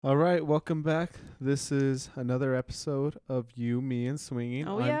All right, welcome back. This is another episode of You, Me, and Swinging.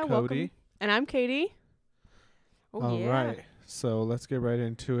 Oh I'm yeah, welcome. Cody. And I'm Katie. Oh All yeah. right, so let's get right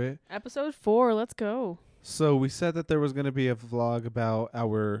into it. Episode 4, let's go. So we said that there was going to be a vlog about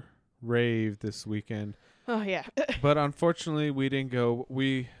our rave this weekend, Oh yeah. but unfortunately we didn't go.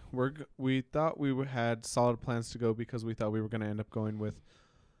 We thought had solid plans to go because we thought we were going to end up going with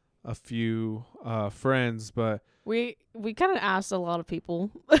a few friends, but we kind of asked a lot of people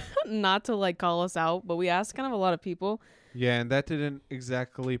not to like call us out, but we asked kind of a lot of people. yeah, and that didn't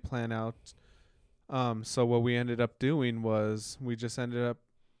exactly plan out. So what we ended up doing was we just ended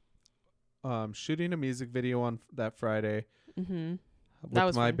up shooting a music video on that Friday Mhm. with That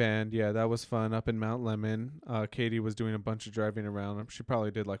was my fun. band. Yeah, that was fun up in Mount Lemon. Katie was doing a bunch of driving around. She probably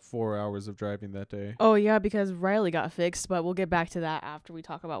did like 4 hours of driving that day. Oh yeah, because Riley got fixed, but we'll get back to that after we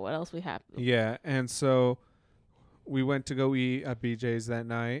talk about what else we have. Yeah, and so we went to go eat at BJ's that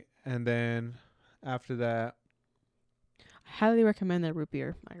night, and then after that, I highly recommend that root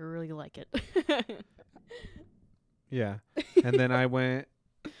beer. I really like it. yeah, and then I went.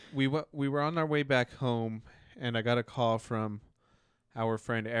 We were on our way back home, and I got a call from our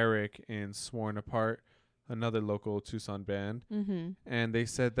friend Eric in Sworn Apart, another local Tucson band, Mhm. and they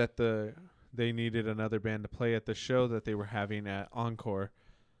said that they needed another band to play at the show that they were having at Encore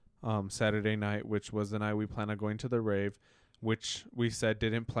Saturday night, which was the night we planned on going to the rave, which we said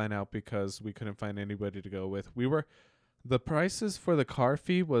didn't plan out because we couldn't find anybody to go with. The prices for the car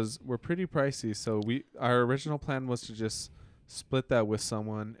fee were pretty pricey, so our original plan was to just split that with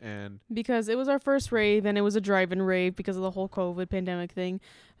someone. And Because it was our first rave and it was a drive-in rave because of the whole COVID pandemic thing.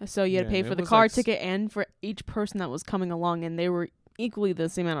 So you had to Yeah, pay and for it the was car like ticket and for each person that was coming along, and they were equally the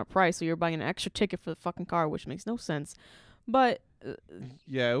same amount of price. So you're buying an extra ticket for the fucking car, which makes no sense. But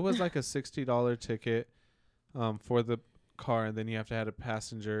yeah, it was like a $60 ticket for the car, and then you have to have a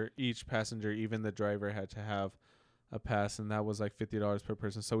passenger. Each passenger, even the driver, had to have a pass, and that was like $50 per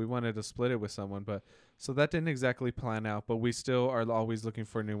person. So we wanted to split it with someone, but so that didn't exactly plan out. But we still are always looking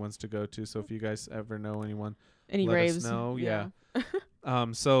for new ones to go to. So if you guys ever know anyone, any let raves, us know. Yeah.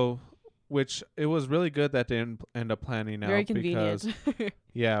 So which it was really good that they didn't end up planning very out convenient. because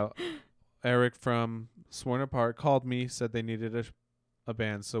yeah, Eric from Sworn Apart called me, said they needed a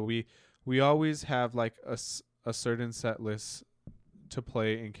band. So we always have like a certain set list to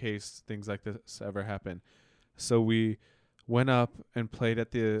play in case things like this ever happen. So we went up and played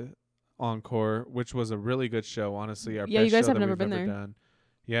at the Encore, which was a really good show. Honestly, our Yeah, best you guys show have that never we've been ever there. done.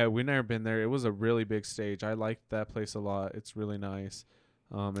 Yeah, we've never been there. It was a really big stage. I liked that place a lot. It's really nice.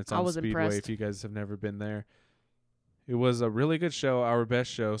 It's I on was Speedway impressed. if you guys have never been there. It was a really good show, our best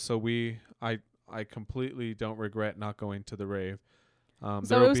show. So I completely don't regret not going to the rave.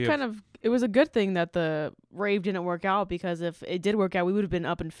 So it was it was a good thing that the rave didn't work out, because if it did work out, we would have been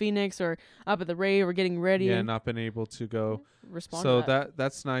up in Phoenix or up at the rave or getting ready yeah, and not been able to go. respond So to that.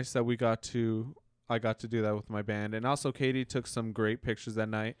 that's nice that I got to do that with my band. And also Katie took some great pictures that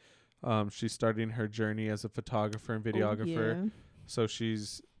night. She's starting her journey as a photographer and videographer. Oh, yeah. So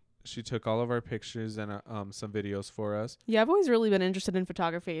she took all of our pictures and some videos for us. Yeah, I've always really been interested in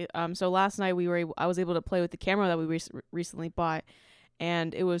photography. So last night I was able to play with the camera that we recently bought,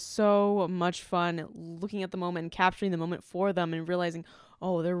 and it was so much fun looking at the moment and capturing the moment for them and realizing,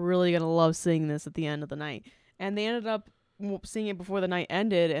 oh, they're really gonna love seeing this at the end of the night. And they ended up seeing it before the night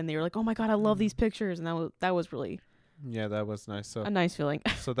ended, and they were like, oh my god, I love these pictures, and that was really Yeah, that was nice. So a nice feeling.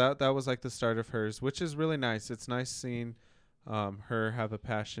 so that was like the start of hers, which is really nice. It's nice seeing her have a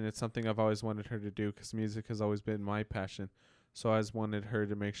passion. It's something I've always wanted her to do because music has always been my passion. So I always wanted her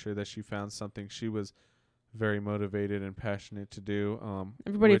to make sure that she found something she was very motivated and passionate to do.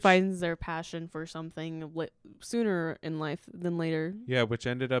 Everybody which, finds their passion for something sooner in life than later. yeah, which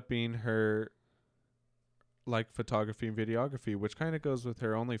ended up being her like photography and videography, which kind of goes with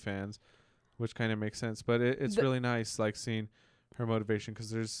her OnlyFans, which kind of makes sense. But it's really nice like seeing her motivation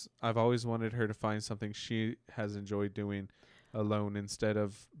because I've always wanted her to find something she has enjoyed doing alone instead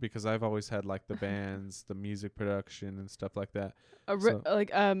of, because I've always had like the bands, the music production and stuff like that.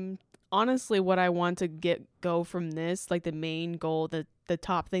 Honestly, what I want to go from this, like the main goal, the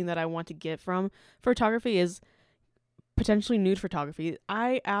top thing that I want to get from photography is potentially nude photography.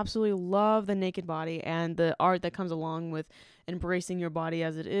 I absolutely love the naked body and the art that comes along with embracing your body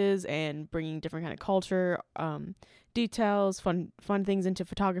as it is and bringing different kind of culture, details, fun things into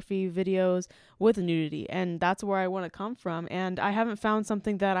photography, videos with nudity. And that's where I want to come from. And I haven't found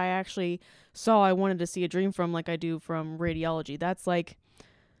something that I actually saw I wanted to see a dream from like I do from radiology. That's like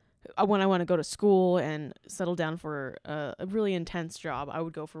when I want to go to school and settle down for a really intense job, I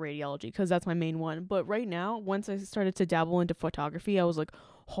would go for radiology because that's my main one. But right now, once I started to dabble into photography, I was like,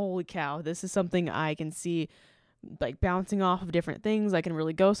 holy cow, this is something I can see like bouncing off of different things. I can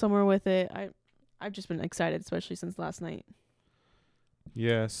really go somewhere with it. I've just been excited, especially since last night.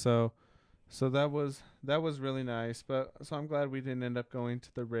 Yeah, so that was really nice, but so I'm glad we didn't end up going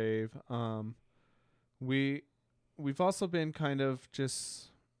to the rave. We we've also been kind of just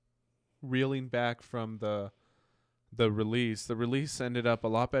reeling back from the release. The release ended up a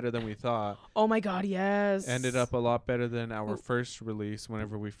lot better than we thought. Oh my god, yes. Ended up a lot better than our Oh. first release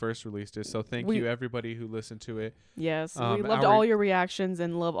whenever we first released it. So thank We- you everybody who listened to it. Yes, we Um, loved our- all your reactions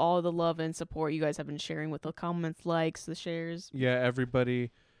and love all the love and support you guys have been sharing with the comments, likes, the shares. Yeah,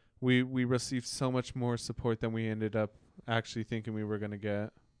 everybody we received so much more support than we ended up actually thinking we were going to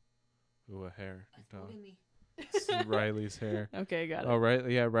get. Ooh, a hair. It's Riley's hair. Okay, got it. Oh, right.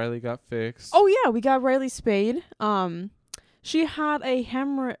 Yeah, Riley got fixed. Oh yeah, we got Riley spayed. She had a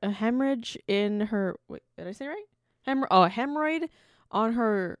hemorrhage in her. Wait, did I say it right? A hemorrhoid on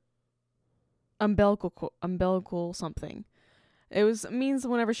her umbilical something. Means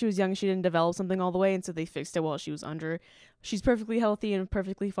whenever she was young, she didn't develop something all the way, and so they fixed it while she was under. She's perfectly healthy and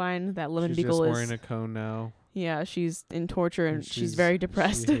perfectly fine. That lemon She's beagle just is. wearing a cone now. Yeah, she's in torture and she's very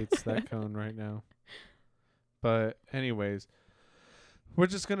depressed. She hates that cone right now. But anyways, we're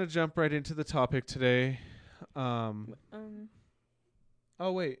just gonna jump right into the topic today. Oh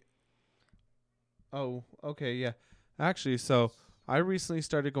wait. Oh, okay, yeah. Actually, so I recently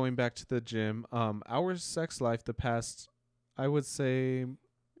started going back to the gym. Our sex life the past, I would say,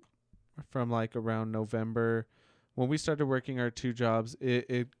 from like around November, when we started working our two jobs,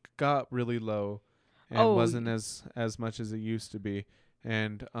 it got really low and wasn't as much as it used to be.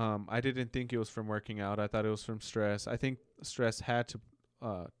 And I didn't think it was from working out. I thought it was from stress. I think stress had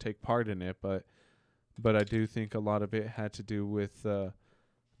to take part in it, but I do think a lot of it had to do with the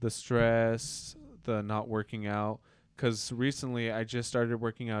stress, the not working out. Because recently I just started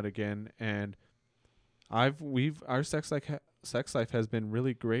working out again, and our sex life has been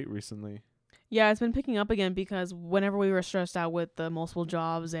really great recently. Yeah, it's been picking up again because whenever we were stressed out with the multiple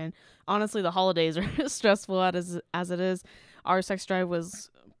jobs, and honestly the holidays are stressful as it is, our sex drive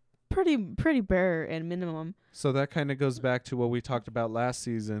was pretty bare and minimum. So that kind of goes back to what we talked about last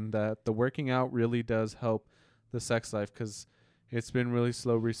season, that the working out really does help the sex life, because it's been really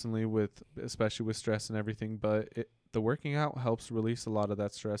slow recently, especially with stress and everything. But the working out helps release a lot of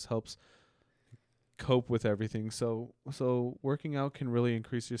that stress, helps cope with everything. So working out can really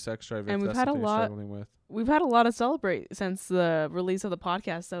increase your sex drive And if we've that's had something a lot- you're struggling with. We've had a lot to celebrate since the release of the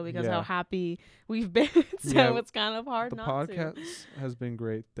podcast, though, because Yeah. how happy we've been. So Yeah, it's kind of hard The not to. podcast has been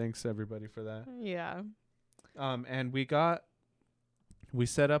great. Thanks everybody for that. Yeah. And we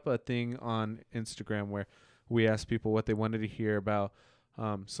set up a thing on Instagram where we asked people what they wanted to hear about.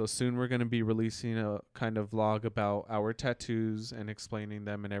 So soon we're going to be releasing a kind of vlog about our tattoos and explaining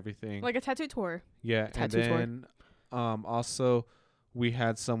them and everything. Like a tattoo tour. Yeah. tattoo and tour. then also we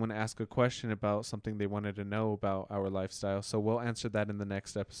had someone ask a question about something they wanted to know about our lifestyle. So we'll answer that in the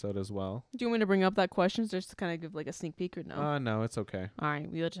next episode as well. Do you want me to bring up that question just to kind of give like a sneak peek or no? No, it's okay. All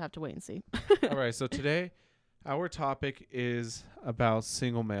right, we'll just have to wait and see. All right. So today our topic is about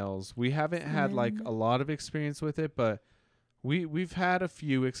single males. We haven't had like a lot of experience with it, but we've had a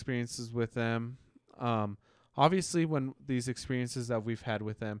few experiences with them. Obviously, when these experiences that we've had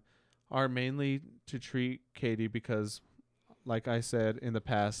with them are mainly to treat Katie because, like I said in the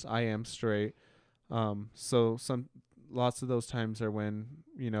past, I am straight. So lots of those times are when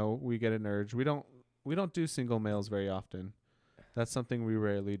we get an urge. We don't do single males very often. That's something we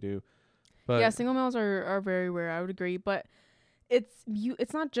rarely do. But yeah, single males are very rare. I would agree, but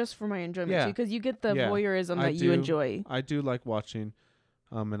it's not just for my enjoyment Yeah. too, because you get the Yeah, voyeurism I that you do. enjoy. I do like watching,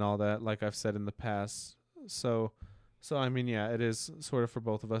 and all that, like I've said in the past. So I mean, yeah, it is sort of for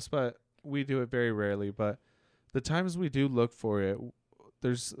both of us, but we do it very rarely. But the times we do look for it,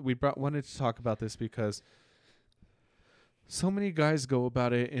 wanted to talk about this because so many guys go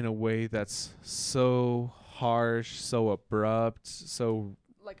about it in a way that's so harsh, so abrupt, so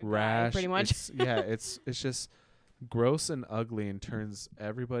Like a guy, rash. pretty much. It's just gross and ugly and turns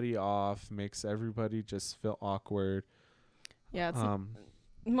everybody off, makes everybody just feel awkward. Yeah, it's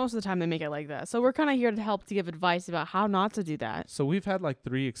most of the time they make it like that. So we're kind of here to help to give advice about how not to do that. So we've had like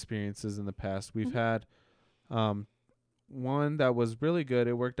 3 experiences in the past. We've Mhm. had one that was really good.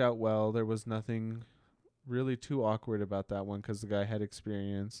 It worked out well. There was nothing really too awkward about that one because the guy had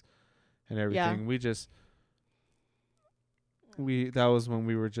experience and everything. that was when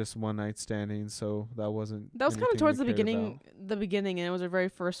we were just one night standing, so that wasn't. That was kind of anything towards we the cared beginning, about. and it was our very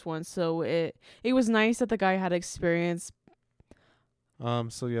first one. So it was nice that the guy had experience.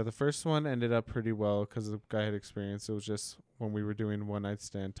 So yeah, the first one ended up pretty well because the guy had experience. It was just when we were doing one night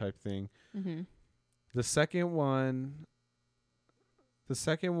stand type thing. Mm-hmm. The second one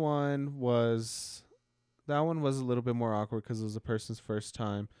was that one was a little bit more awkward because it was the person's first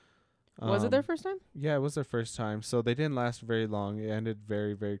time. Was it their first time? Yeah, it was their first time. So they didn't last very long. It ended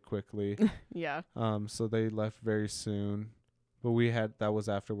very, very quickly. Yeah. So they left very soon. But that was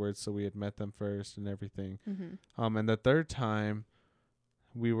afterwards, so we had met them first and everything. Mm-hmm. And the third time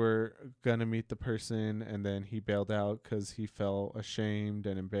we were gonna meet the person, and then he bailed out because he felt ashamed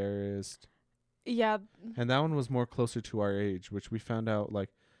and embarrassed. Yeah. And that one was more closer to our age, which we found out like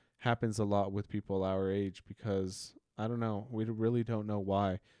happens a lot with people our age because I don't know, we really don't know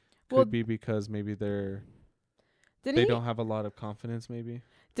why. Could be because maybe they don't have a lot of confidence. Maybe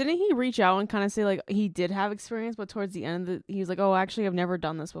didn't he reach out and kind of say like he did have experience, but towards the end he was like, "Oh, actually, I've never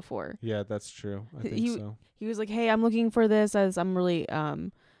done this before." Yeah, that's true. I think so. He was like, "Hey, I'm looking for this as I'm really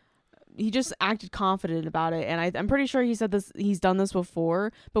He just acted confident about it, and I'm pretty sure he said this. He's done this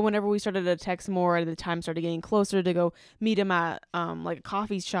before, but whenever we started to text more, and the time started getting closer to go meet him at like a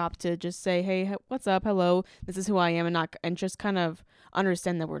coffee shop to just say, "Hey, what's up? Hello, this is who I am," and just kind of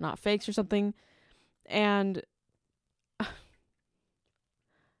understand that we're not fakes or something, and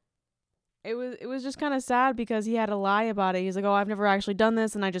it was just kind of sad because he had to lie about it. He's like, "Oh, I've never actually done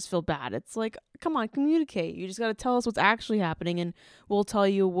this, and I just feel bad." It's like, come on, communicate. You just got to tell us what's actually happening, and we'll tell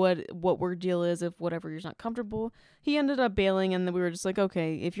you what our deal is if whatever you're not comfortable. He ended up bailing, and then we were just like,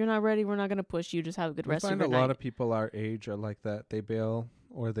 okay, if you're not ready, we're not gonna push you. Just have a good rest of your night. I find a lot of people our age are like that. They bail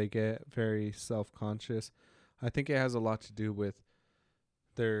or they get very self-conscious. I think it has a lot to do with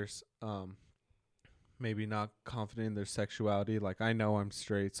there's maybe not confident in their sexuality. Like I know I'm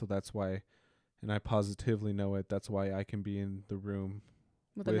straight, so that's why, and I positively know it. That's why I can be in the room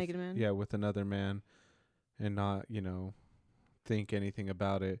with a naked man. Yeah, with another man, and not think anything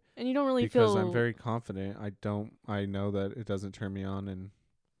about it. And you don't really because I'm very confident. I know that it doesn't turn me on, and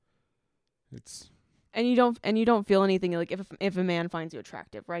it's. And you don't feel anything like if a man finds you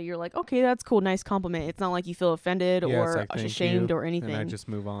attractive, right? You're like, okay, that's cool, nice compliment. It's not like you feel offended or like, ashamed or anything. And I just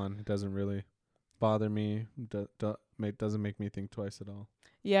move on. It doesn't really bother me. Doesn't make me think twice at all.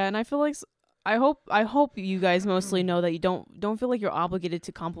 Yeah, and I feel like I hope you guys mostly know that you don't feel like you're obligated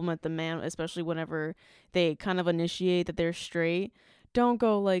to compliment the man, especially whenever they kind of initiate that they're straight. Don't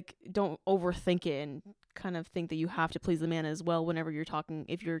overthink it and kind of think that you have to please the man as well whenever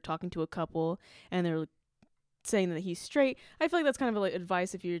if you're talking to a couple and they're saying that he's straight. I feel like that's kind of like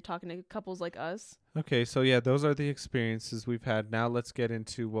advice if you're talking to couples like us. Okay, so yeah, those are the experiences we've had. Now let's get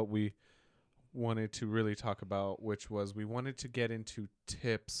into what we wanted to really talk about, which was we wanted to get into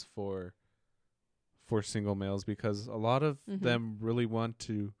tips for single males because a lot of them really want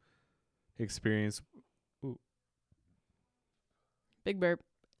to experience. Ooh. Big burp.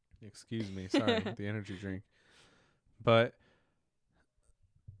 Excuse me, sorry, the energy drink. But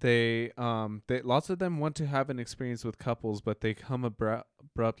they lots of them want to have an experience with couples, but they come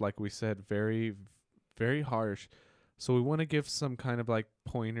abrupt, like we said, very, very harsh. So we want to give some kind of like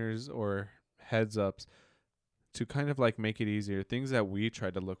pointers or heads ups to kind of like make it easier, things that we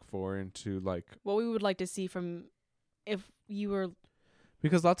try to look for into like what we would like to see from if you were,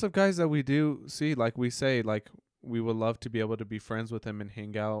 because lots of guys that we do see, like we say, like we would love to be able to be friends with them and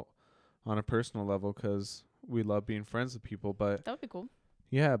hang out on a personal level because we love being friends with people. But that would be cool.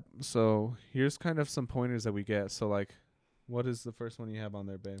 Yeah, so here's kind of some pointers that we get. So like, what is the first one you have on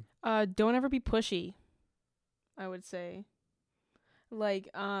there, babe? Don't ever be pushy, I would say. Like,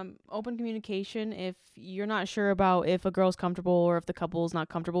 open communication. If you're not sure about if a girl's comfortable or if the couple's not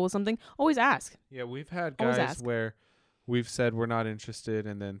comfortable with something, always ask. Yeah, we've had guys where we've said we're not interested,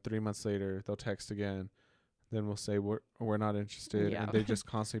 and then 3 months later they'll text again. Then we'll say we're not interested, and they just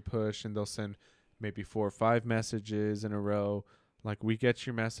constantly push, and they'll send maybe 4 or 5 messages in a row. Like, we get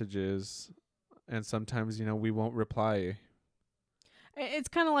your messages, and sometimes we won't reply. It's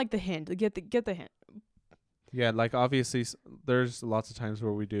kind of like the hint. Get the hint. Yeah, like obviously there's lots of times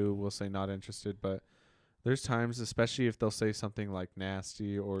where we'll say not interested, but there's times, especially if they'll say something like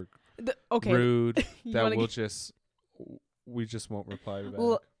nasty or rude, that we just won't reply to that.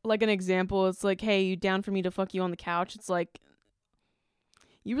 Well, like an example, it's like, hey, you down for me to fuck you on the couch? It's like,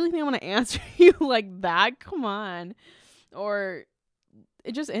 you really think I'm gonna answer you like that? Come on. Or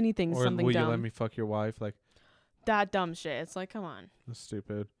it just anything, or something will dumb. You let me fuck your wife? Like that dumb shit. It's like, come on. That's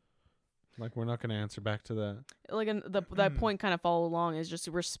stupid. Like, we're not going to answer back to that. Like, that point kind of follow along is just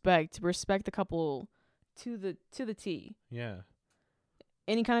respect the couple to the T. Yeah.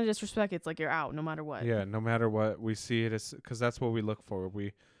 Any kind of disrespect, it's like you're out no matter what. Yeah, no matter what, we see it as, because that's what we look for.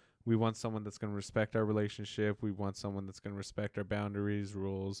 We want someone that's going to respect our relationship. We want someone that's going to respect our boundaries,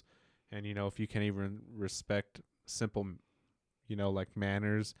 rules, and if you can't even respect simple, like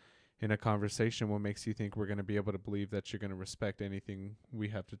manners in a conversation, what makes you think we're going to be able to believe that you're going to respect anything we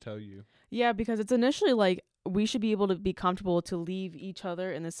have to tell you? Yeah, because it's initially like we should be able to be comfortable to leave each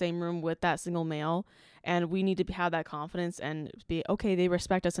other in the same room with that single male, and we need to have that confidence and be okay. They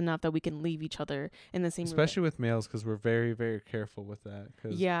respect us enough that we can leave each other in the same room. Especially with males, because we're very, very careful with that.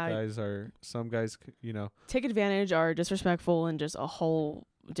 Because some guys, take advantage, are disrespectful, and just a whole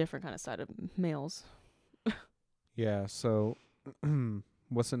different kind of side of males. Yeah. So,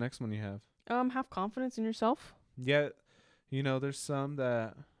 what's the next one you have? Have confidence in yourself. Yeah, there's some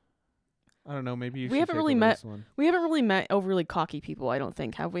that I don't know. Maybe we haven't really met. We haven't really met overly cocky people. I don't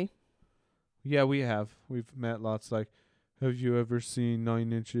think, have we? Yeah, we have. We've met lots. Like, have you ever seen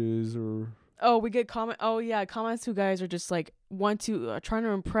 9 Inches or? Oh, we get comments who guys are just like want to trying to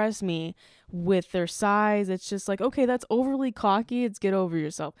impress me with their size. It's just like, okay, that's overly cocky. It's get over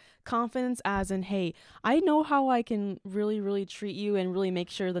yourself. Confidence as in, hey, I know how I can really, really treat you and really make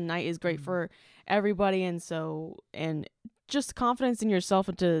sure the night is great for everybody. And just confidence in yourself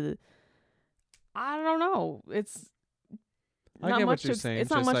into, I don't know. It's I get what you're saying. It's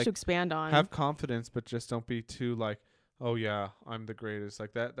not much to expand on. Have confidence, but just don't be too like, oh yeah, I'm the greatest.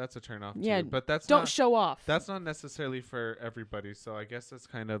 Like that's a turn off yeah, too. But don't show off. That's not necessarily for everybody. So I guess that's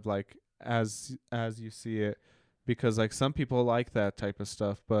kind of like as you see it, because like some people like that type of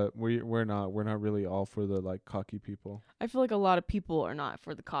stuff, but we're not really all for the like cocky people. I feel like a lot of people are not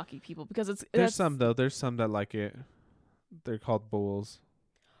for the cocky people because there's some that like it. They're called bulls.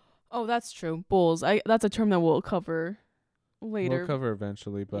 Oh, that's true. Bulls. That's a term that we'll cover later. We'll cover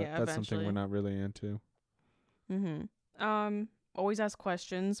eventually, but yeah, that's something we're not really into. Always ask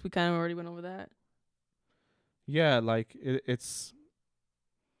questions. We kind of already went over that. Yeah, like it's.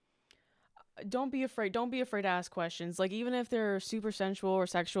 Don't be afraid. Don't be afraid to ask questions. Like even if they're super sensual or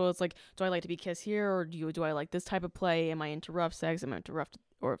sexual, it's like, do I like to be kissed here, or do I like this type of play? Am I into rough sex? Am I into rough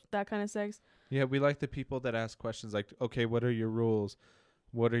or that kind of sex? Yeah, we like the people that ask questions like, okay, what are your rules?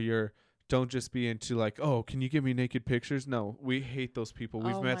 What are your... Don't just be into like, oh, can you give me naked pictures? No, we hate those people.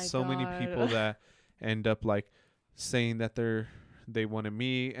 We've met so many people that end up like saying that they want to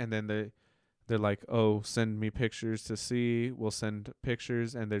meet, and then they're like, oh, send me pictures to see. We'll send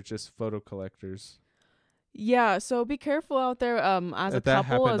pictures, and they're just photo collectors. Yeah, so be careful out there as a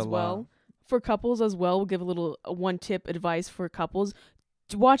couple as well. For couples as well, we'll give a little one tip advice for couples.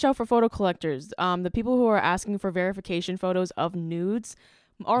 Watch out for photo collectors. The people who are asking for verification photos of nudes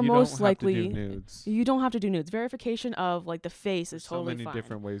are most likely nudes. You don't have to do nudes. Verification of like the face is totally fine. So many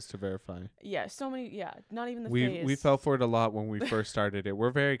different ways to verify. Yeah, so many. Yeah, not even the face. We fell for it a lot when we first started it.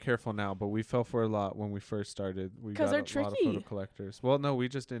 We're very careful now, but we fell for it a lot when we first started. We got they're a tricky. lot of photo collectors. Well, no, we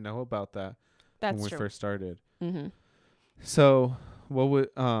just didn't know about that when we first started. Mm-hmm. So what would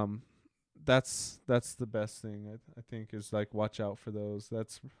that's the best thing I think is like watch out for those.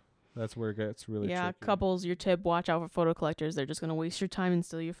 That's where it gets really tricky. Couples, your tip, watch out for photo collectors. They're just going to waste your time and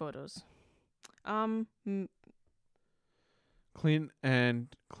steal your photos. Clean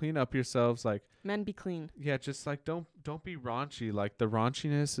up yourselves, like men be clean. Yeah, just like don't be raunchy. Like the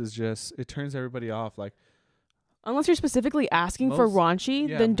raunchiness is just, it turns everybody off. Like unless you're specifically asking for raunchy,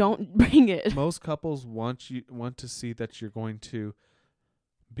 then don't bring it. Most couples want to see that you're going to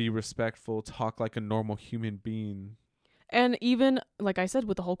be respectful, talk like a normal human being. And even, like I said,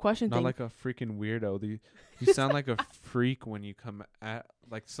 with the whole question thing. Not like a freaking weirdo. You sound like a freak when you come at...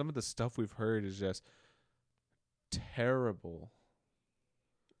 Like, some of the stuff we've heard is just terrible.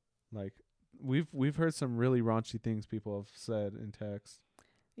 Like, we've heard some really raunchy things people have said in text.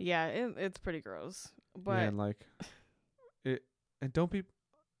 Yeah, it's pretty gross. But... Yeah, and, like... And don't be...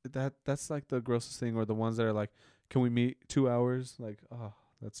 That's, like, the grossest thing. Or the ones that are like, can we meet 2 hours? Like, oh,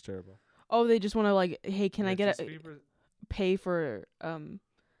 that's terrible. Oh, they just want to, like, hey, can I get pay for can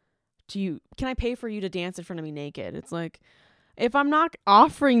I pay for you to dance in front of me naked? It's like, if I'm not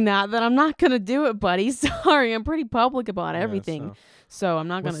offering that, then I'm not gonna do it, buddy. Sorry, I'm pretty public about everything, so I'm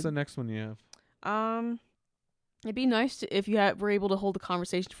not gonna. What's the next one you have? It'd be nice if you were able to hold a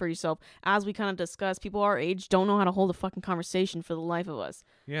conversation for yourself. As we kind of discussed, people our age don't know how to hold a fucking conversation for the life of us.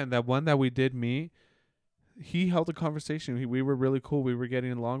 Yeah, and that one that we did meet, he held a conversation. We were really cool. We were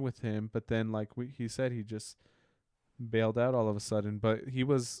getting along with him, but then like he said, he just bailed out all of a sudden. But he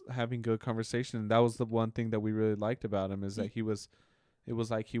was having good conversation, and that was the one thing that we really liked about him, is that it was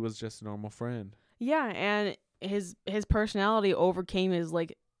like he was just a normal friend. Yeah, and his personality overcame his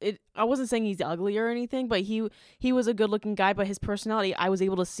like I wasn't saying he's ugly or anything, but he was a good looking guy, but his personality, I was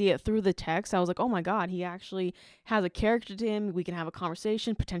able to see it through the text. I was like, oh my God, he actually has a character to him. We can have a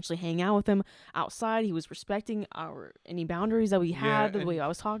conversation, potentially hang out with him outside. He was respecting any boundaries that we had, the way I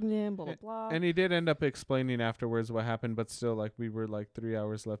was talking to him, blah, blah, blah. And he did end up explaining afterwards what happened, but still, like, we were like 3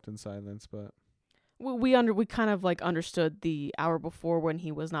 hours left in silence, but we kind of like understood the hour before when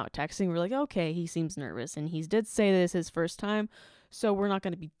he was not texting. We're like, okay, he seems nervous, and he did say this his first time, so we're not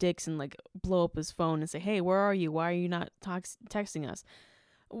going to be dicks and like blow up his phone and say, hey, where are you? Why are you not texting us?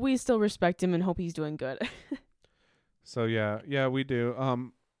 We still respect him and hope he's doing good. So yeah, we do.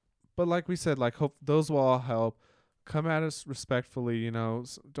 But like we said, like, hope those will all help. Come at us respectfully, you know.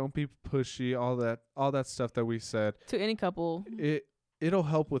 Don't be pushy. All that stuff that we said To any couple, it'll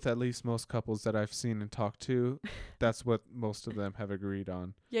help with at least most couples that I've seen and talked to. That's what most of them have agreed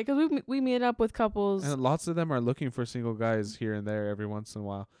on. yeah, because we meet up with couples And lots of them are looking for single guys here and there every once in a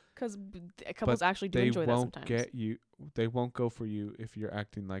while. because couples actually do They enjoy that won't sometimes. they won't go for you if you're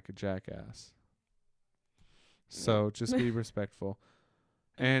acting like a jackass. So just be respectful.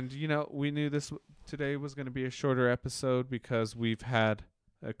 And, you know, we knew today was going to be a shorter episode because we've had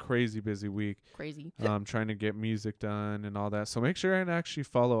a crazy busy week. Crazy. Trying to get music done and all that. So make sure and actually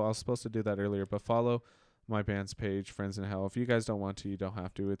follow. I was supposed to do that earlier, but follow my band's page, Friends in Hell. If you guys don't want to, you don't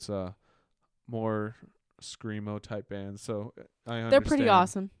have to. It's a more screamo type band. So I understand. They're pretty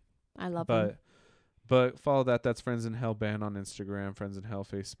awesome. I love them. But follow that. That's Friends in Hell band on Instagram, Friends in Hell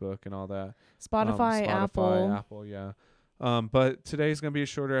Facebook, and all that. Spotify, Apple, yeah. But today's gonna be a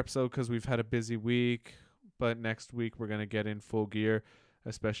shorter episode because we've had a busy week. But next week we're gonna get in full gear,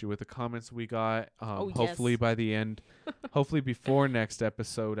 especially with the comments we got. Hopefully by the end, hopefully before next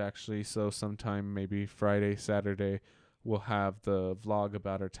episode actually. So sometime maybe Friday, Saturday, we'll have the vlog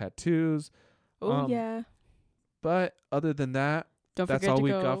about our tattoos. Oh yeah. But other than that, that's all we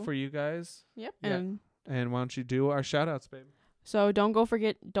got for you guys. Yep. Yeah. And why don't you do our shout outs, babe? So don't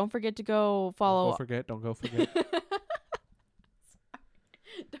forget to go follow. Don't go forget.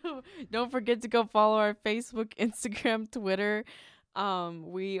 Don't forget to go follow our Facebook, Instagram, Twitter.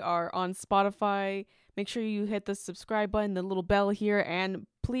 We are on Spotify. Make sure you hit the subscribe button, the little bell here, and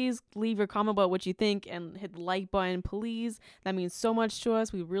please leave your comment about what you think and hit the like button, please. That means so much to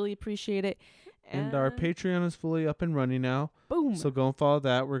us. We really appreciate it. And our Patreon is fully up and running now. Boom. So go and follow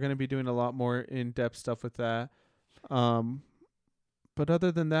that. We're going to be doing a lot more in-depth stuff with that. But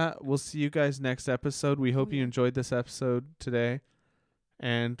other than that, we'll see you guys next episode. We hope you enjoyed this episode today.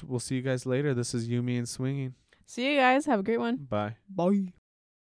 And we'll see you guys later. This is You, Me, and Swinging. See you guys. Have a great one. Bye. Bye.